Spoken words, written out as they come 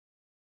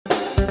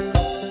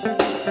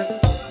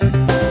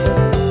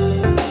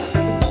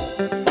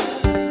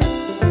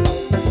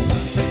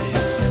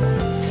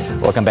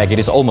Welcome back. It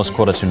is almost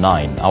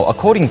 9:15. Now,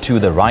 according to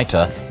the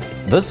writer,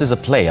 this is a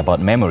play about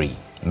memory,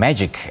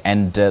 magic,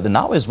 and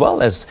now as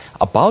well as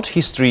about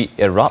history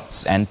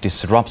erupts and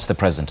disrupts the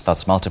present.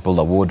 That's multiple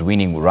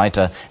award-winning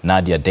writer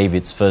Nadia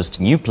Davids'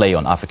 first new play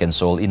on African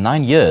soul in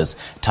 9 years,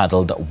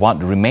 titled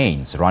What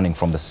Remains, running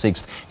from the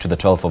 6th to the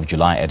 12th of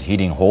July at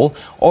Hiddingh Hall,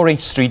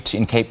 Orange Street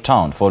in Cape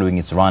Town, following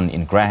its run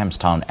in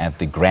Grahamstown at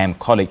the Graeme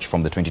College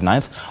from the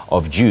 29th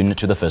of June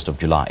to the 1st of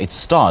July. It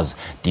stars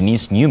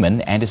Denise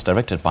Newman and is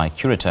directed by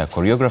curator,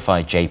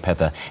 choreographer Jay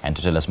Pether. And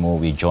to tell us more,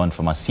 we're joined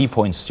from our Sea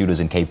Point studios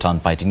in Cape Town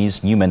by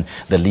Denise Newman,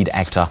 the lead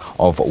actor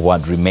of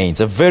What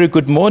Remains. A very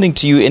good morning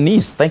to you,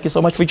 Denise. Thank you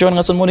so much for joining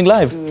us on Morning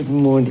Live. Good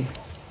morning.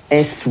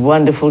 It's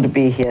wonderful to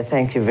be here.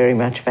 Thank you very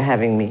much for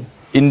having me.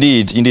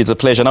 Indeed, it's a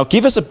pleasure. Now,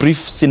 give us a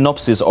brief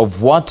synopsis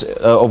of what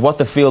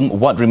the film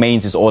What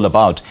Remains is all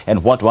about,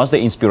 and what was the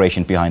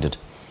inspiration behind it?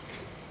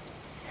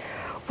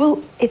 Well,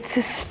 it's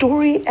a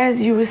story,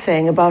 as you were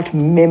saying, about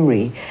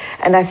memory.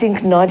 And I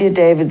think Nadia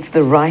Davids,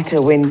 the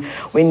writer, when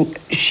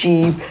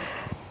she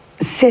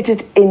set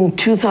it in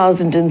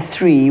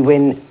 2003,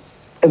 when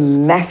a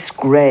mass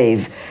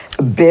grave,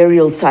 a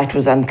burial site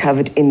was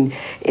uncovered in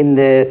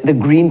the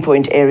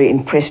Greenpoint area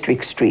in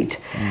Prestwick Street.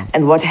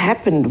 And what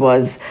happened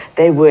was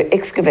they were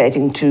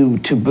excavating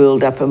to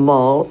build up a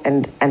mall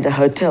and a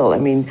hotel. I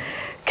mean,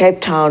 Cape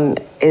Town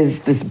is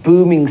this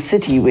booming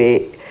city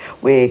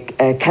where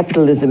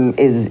capitalism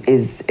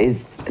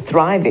is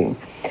thriving.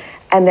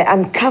 And they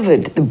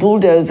uncovered, the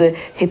bulldozer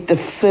hit the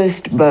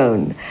first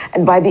bone.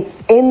 And by the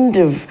end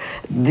of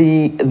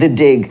the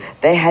dig,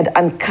 they had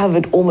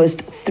uncovered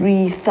almost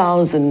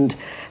 3,000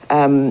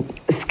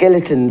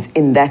 skeletons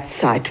in that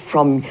site,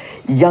 from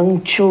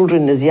young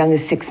children as young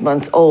as 6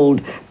 months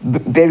old,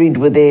 buried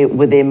with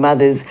their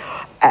mothers,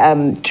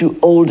 to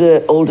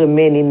older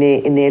men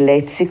in their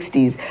late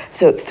 60s.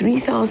 So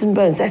 3,000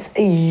 bones, that's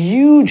a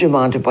huge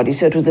amount of bodies.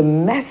 So it was a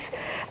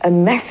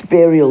mass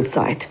burial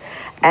site.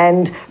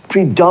 And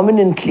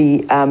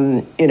predominantly,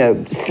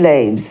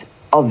 slaves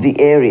of the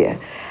area,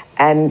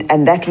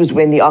 and that was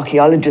when the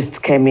archaeologists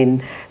came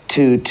in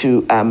to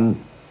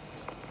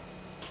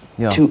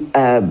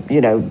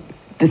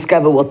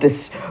discover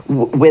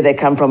where they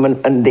come from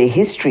and their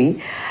history.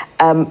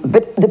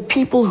 But the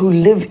people who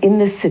live in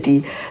the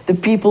city,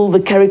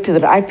 the character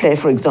that I play,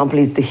 for example,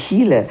 is the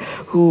healer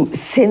who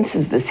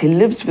senses this. He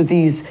lives with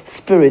these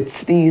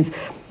spirits,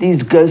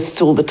 these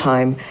ghosts all the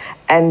time.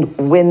 And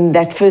when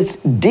that first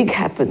dig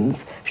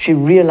happens, she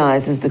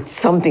realizes that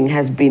something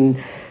has been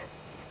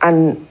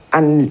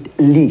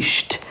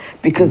unleashed,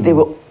 because there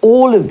were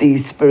all of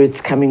these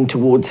spirits coming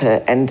towards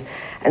her. And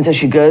so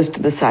she goes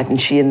to the site, and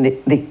she and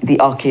the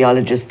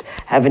archaeologist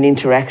have an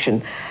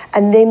interaction.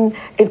 And then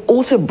it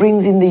also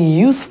brings in the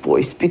youth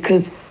voice,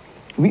 because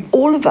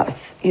all of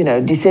us,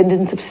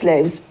 descendants of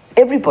slaves,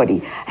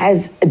 everybody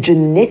has a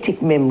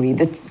genetic memory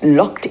that's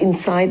locked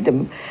inside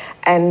them.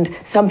 And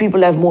some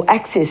people have more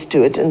access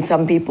to it, and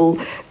some people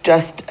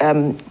just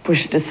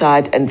push it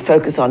aside and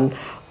focus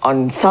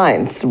on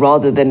science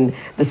rather than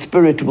the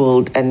spirit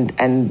world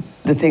and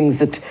the things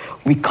that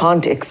we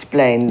can't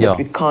explain, that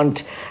we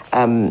can't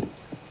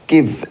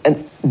give a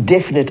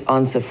definite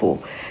answer for.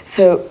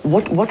 So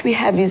what we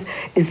have is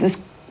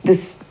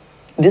this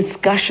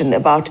discussion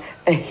about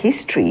a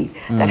history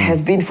that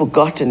has been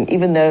forgotten,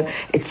 even though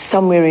it's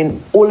somewhere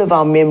in all of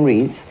our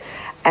memories.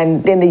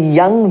 And then the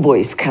young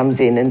voice comes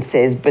in and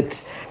says,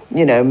 but,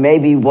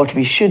 maybe what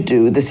we should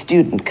do, the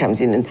student comes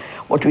in, and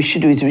what we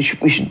should do is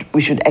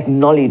we should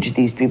acknowledge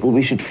these people.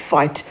 We should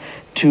fight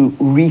to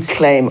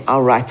reclaim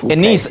our rightful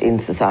place in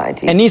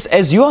society. Denise,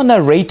 as you are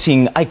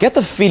narrating, I get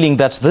the feeling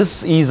that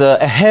this is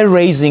a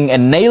hair-raising, a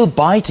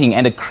nail-biting,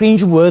 and a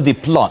cringe-worthy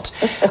plot.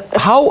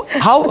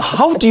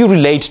 How do you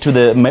relate to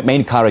the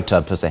main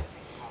character, per se?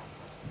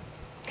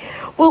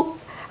 Well,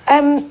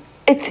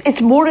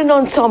 it's more an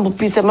ensemble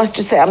piece, I must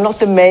just say. I'm not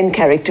the main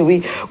character.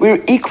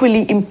 We're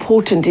equally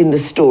important in the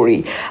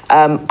story.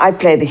 I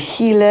play the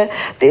healer.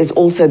 There's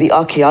also the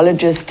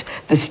archaeologist,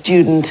 the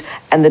student,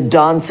 and the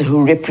dancer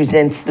who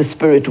represents the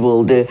spirit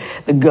world, the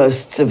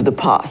ghosts of the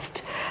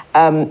past.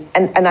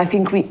 And I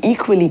think we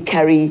equally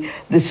carry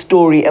the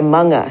story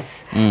among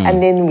us.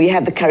 And then we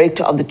have the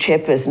character of the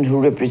chairperson who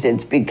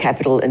represents big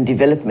capital and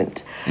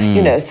development.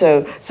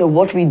 So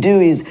what we do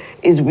is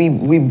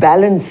we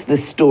balance the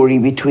story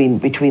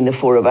between the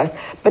four of us.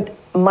 But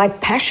my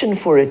passion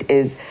for it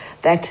is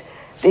that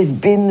there's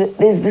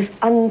this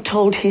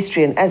untold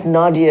history, and as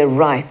Nadia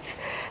writes,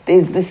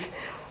 there's this,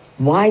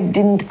 why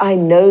didn't I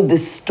know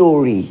this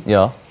story,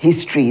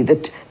 history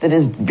that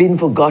has been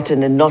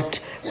forgotten and not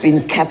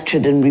been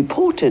captured and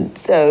reported?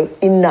 So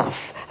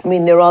enough. I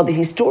mean, there are the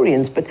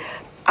historians, but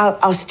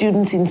our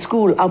students in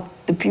school,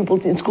 the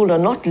pupils in school, are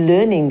not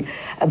learning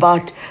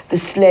about the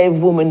slave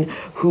woman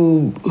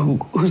who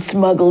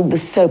smuggled the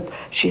soap.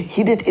 She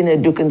hid it in her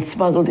doek and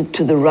smuggled it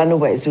to the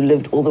runaways who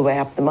lived all the way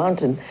up the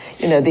mountain.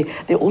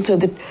 They're also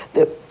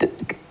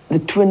the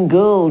twin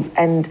girls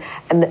and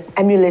the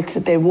amulets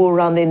that they wore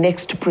around their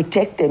necks to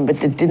protect them, but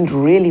that didn't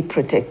really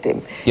protect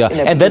them. Yeah,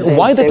 and then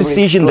why the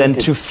decision then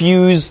to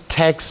fuse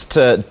text,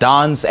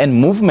 dance and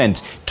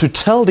movement to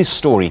tell this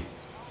story?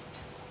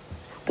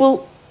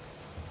 Well,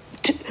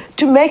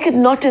 to make it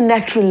not a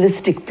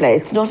naturalistic play.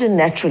 It's not a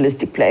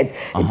naturalistic play.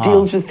 It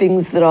deals with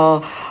things that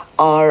are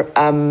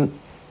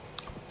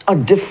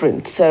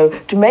different. So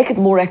to make it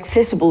more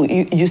accessible,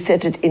 you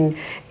set it in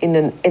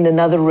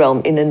another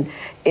realm, in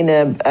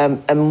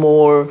a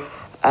more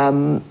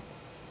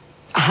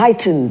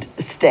heightened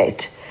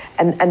state,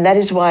 and that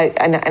is why.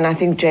 And I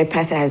think Jay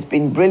Pather has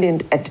been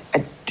brilliant at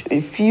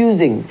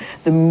fusing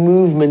the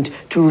movement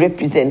to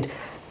represent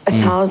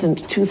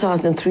 1,000,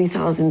 2,000,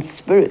 3,000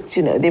 spirits.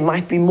 You know, there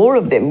might be more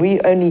of them.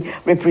 We're only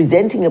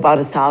representing about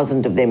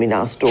 1,000 of them in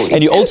our story.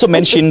 And you also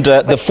mentioned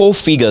the four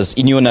figures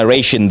in your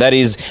narration. That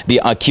is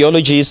the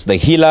archaeologist, the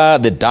healer,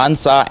 the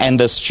dancer, and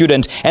the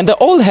student. And they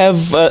all have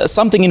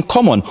something in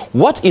common.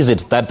 What is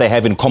it that they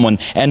have in common?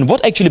 And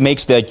what actually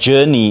makes their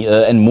journey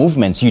and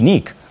movements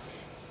unique?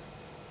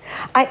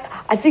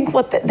 I think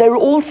they're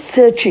all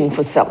searching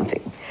for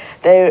something.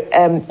 They're,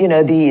 you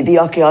know, the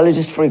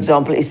archaeologist, for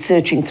example, is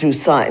searching through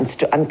science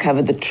to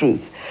uncover the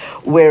truth,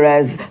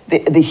 whereas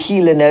the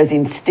healer knows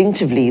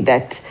instinctively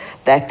that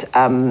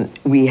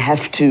we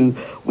have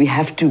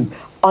to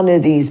honor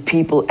these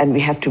people, and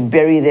we have to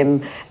bury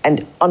them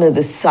and honor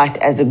the site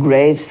as a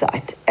grave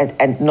site,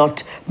 and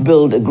not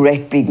build a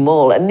great big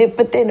mall.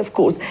 But then, of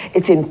course,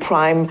 it's in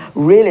prime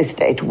real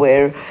estate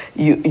where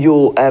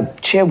your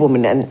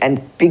chairwoman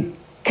and big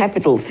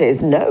capital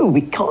says, no, we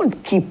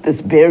can't keep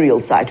this burial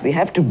site. We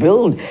have to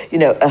build, you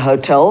know, a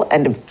hotel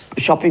and a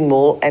shopping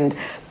mall, and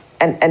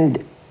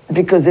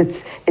because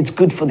it's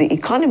good for the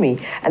economy.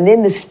 And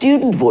then the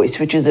student voice,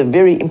 which is a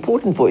very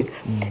important voice,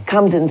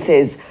 comes and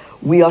says,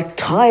 we are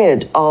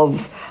tired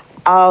of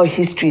our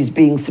histories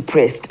being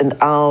suppressed and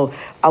our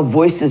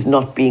voices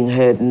not being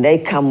heard. And they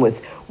come with,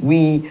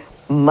 we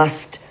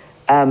must,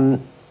 you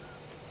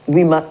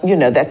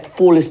know, that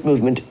fallist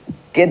movement,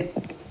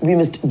 we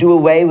must do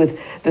away with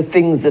the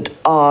things that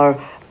are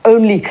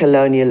only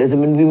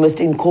colonialism, and we must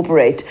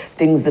incorporate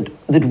things that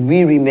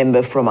we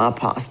remember from our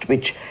past,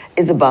 which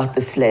is about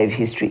the slave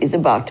history, is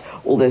about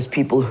all those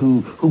people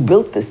who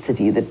built this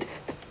city that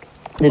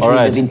we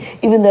live in.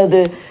 Even though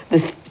the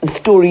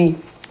story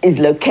is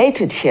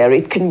located here,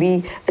 it can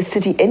be a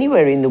city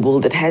anywhere in the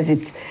world that has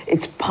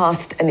its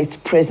past and its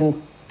present.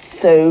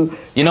 So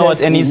you know what,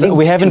 Denise,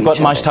 we haven't got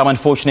much time,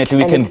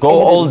 unfortunately. We can go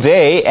all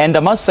day, and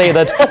I must say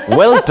that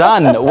well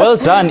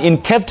done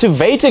in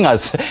captivating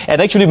us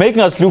and actually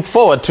making us look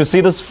forward to see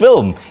this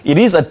film. It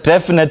is a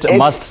definite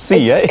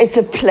must-see. It's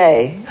a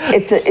play.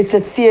 It's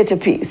a theatre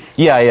piece.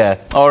 Yeah.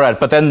 All right,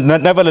 but then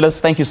nevertheless,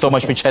 thank you so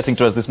much for chatting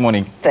to us this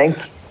morning.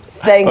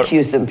 Thank you,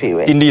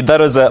 Simpiwe. Indeed,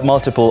 that was a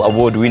multiple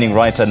award-winning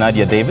writer,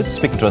 Nadia Davids,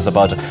 speaking to us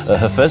about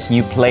her first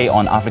new play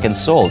on African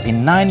soul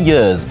in 9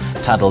 years,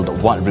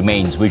 titled What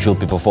Remains, which will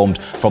be performed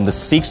from the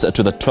 6th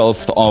to the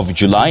 12th of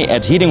July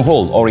at Hiddingh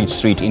Hall, Orange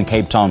Street in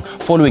Cape Town,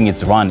 following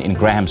its run in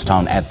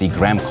Grahamstown at the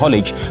Graeme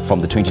College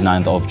from the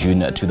 29th of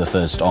June to the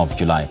 1st of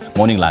July.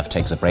 Morning Live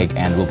takes a break,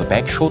 and we'll be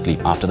back shortly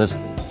after this.